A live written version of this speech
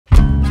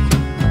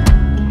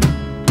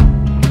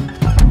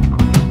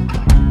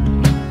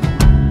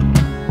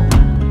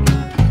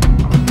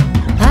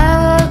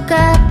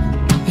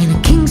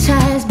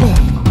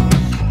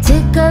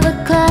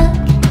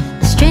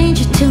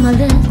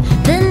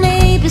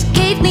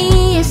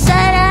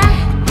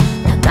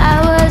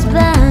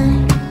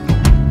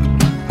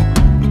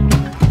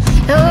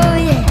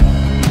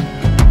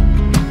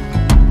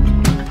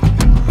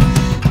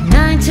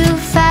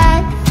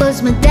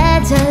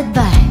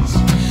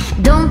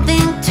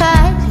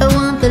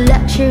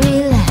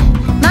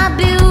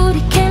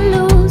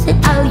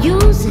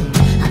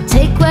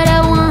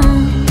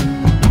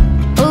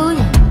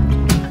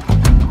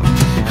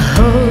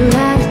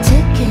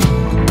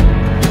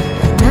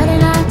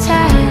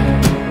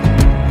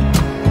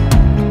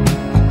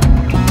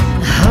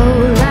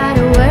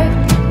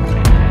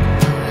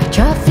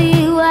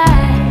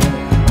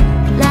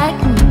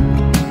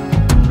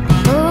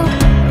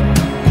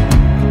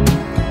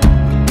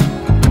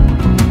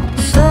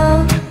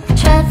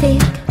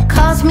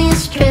cause me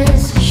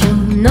stress. Show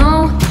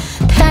no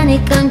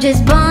panic, I'm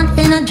just born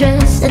in a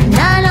dress. And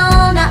I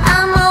know that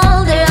I'm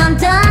older, I'm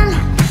done.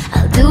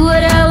 I'll do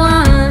what I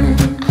want.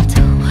 I'll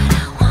do what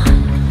I want.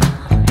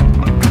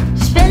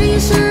 Spending a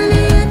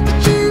Sunday at the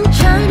gym,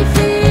 trying to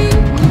fit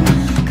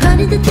in.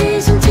 Counting the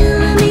days until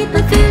I meet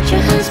my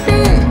future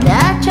husband.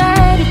 I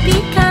try to be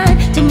kind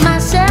to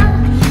myself.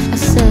 I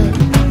said,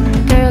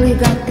 girl, you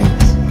got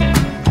this.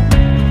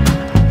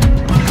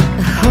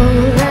 A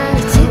whole lot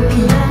of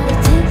ticking,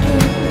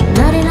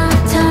 not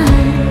enough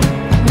time,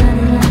 not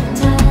enough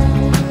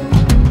time.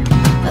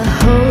 A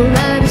whole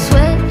lot of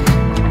sweat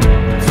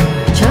for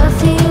a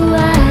trophy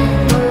wife,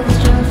 for a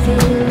trophy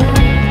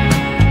wife.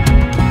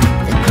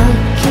 The clock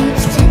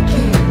keeps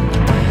ticking,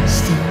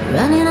 still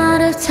running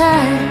out of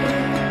time.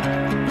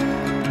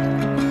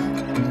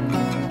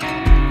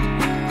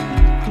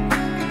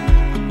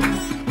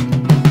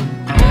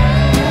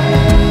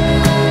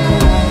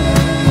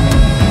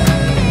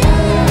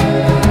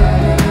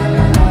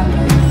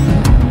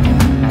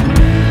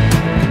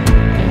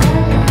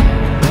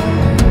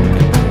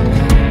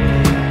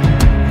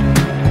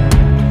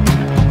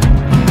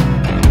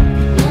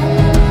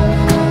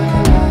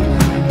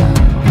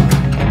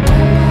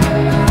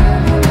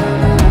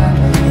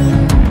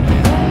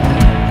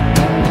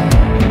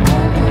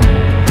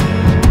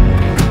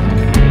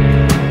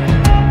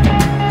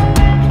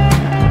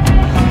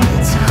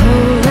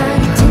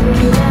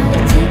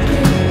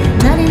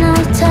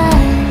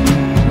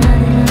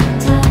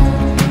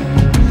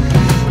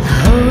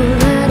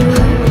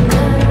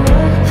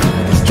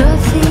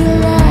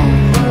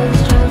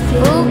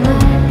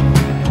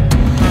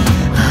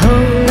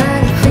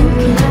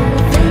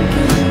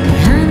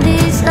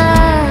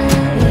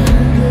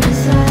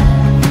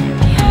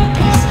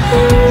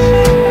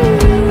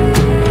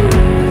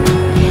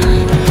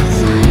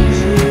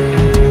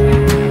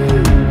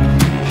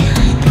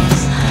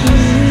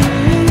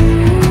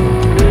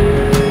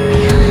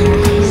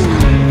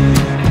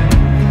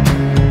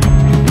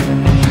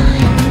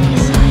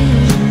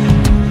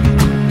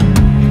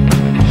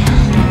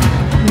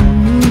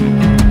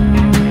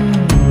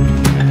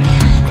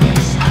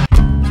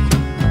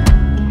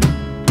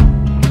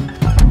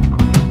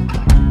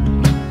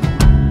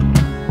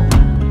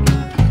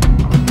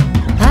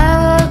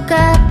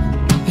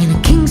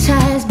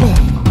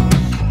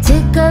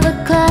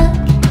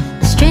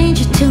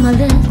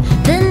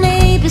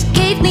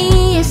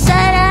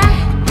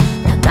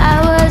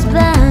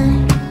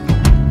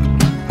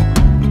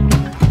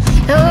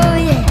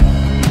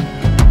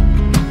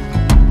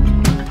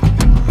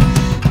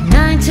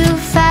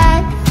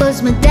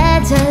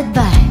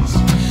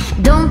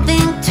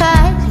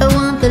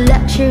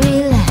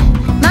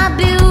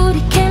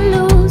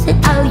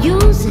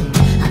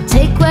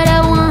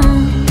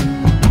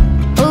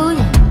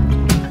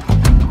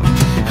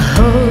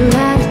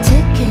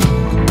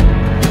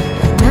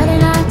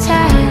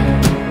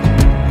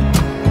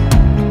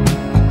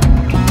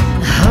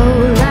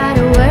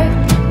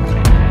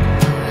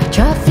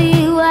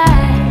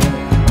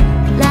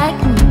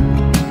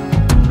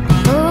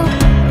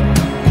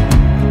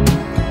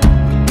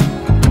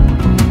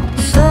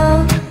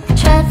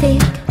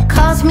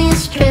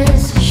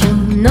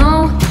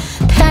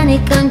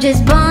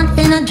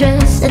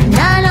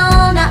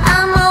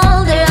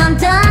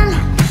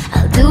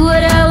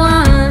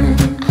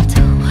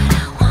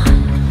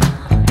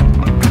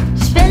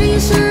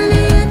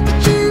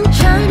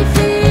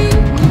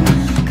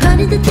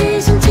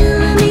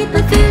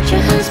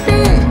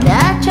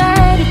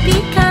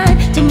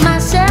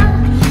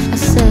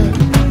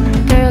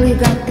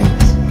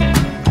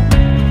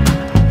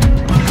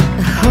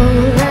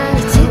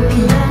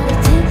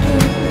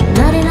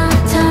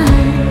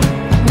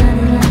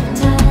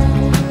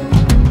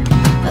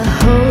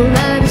 Whole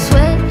lot of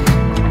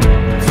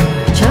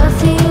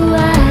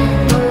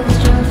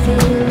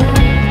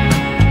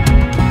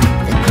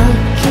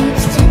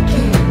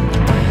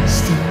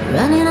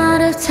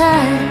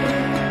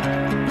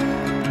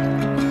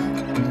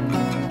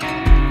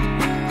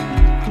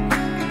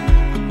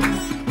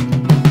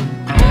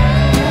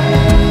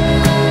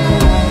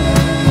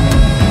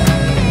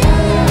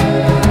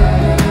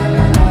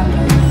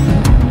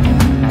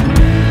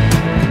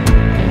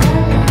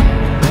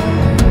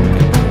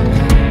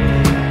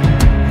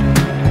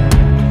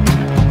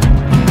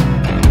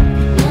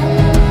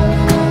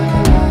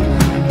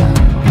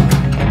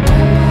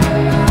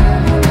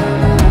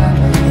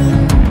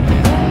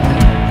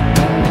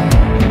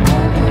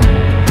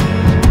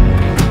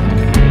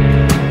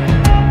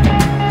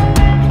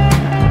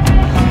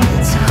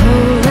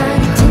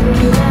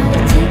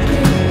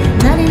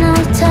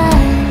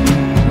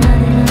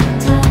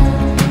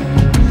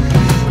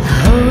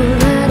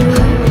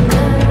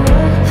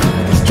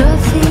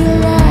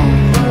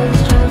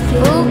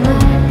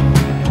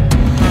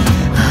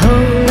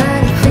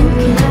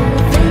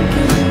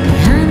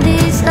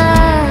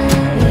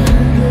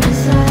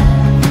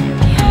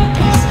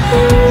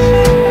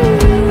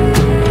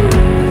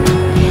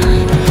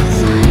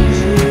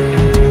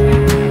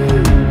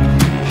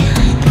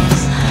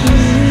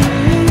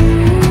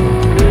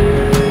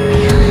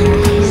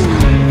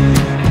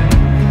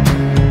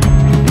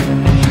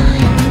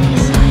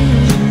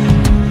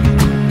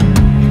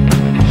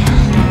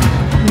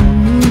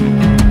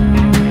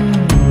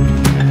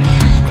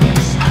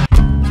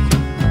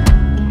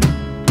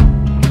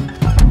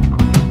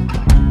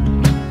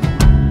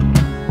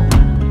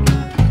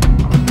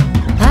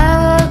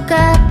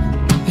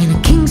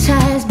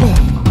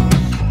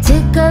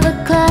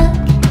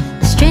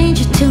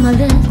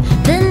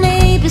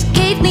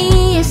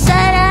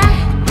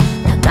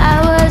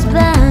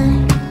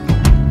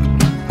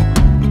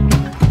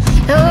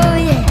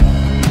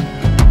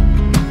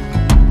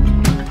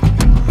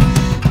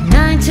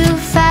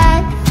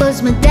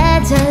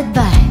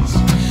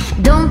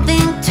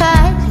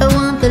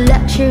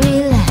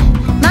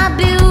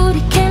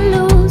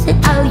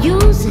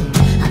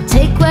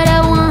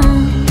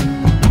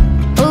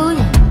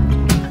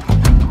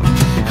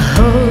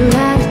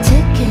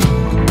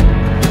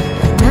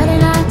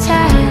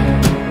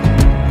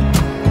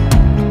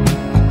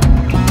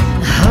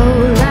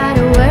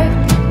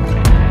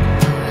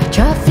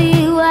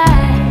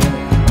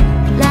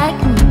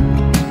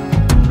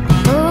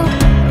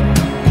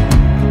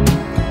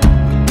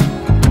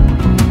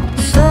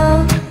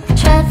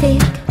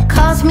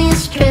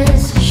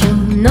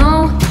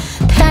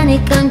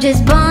panic, I'm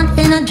just born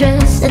in a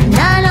dress. And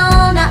I know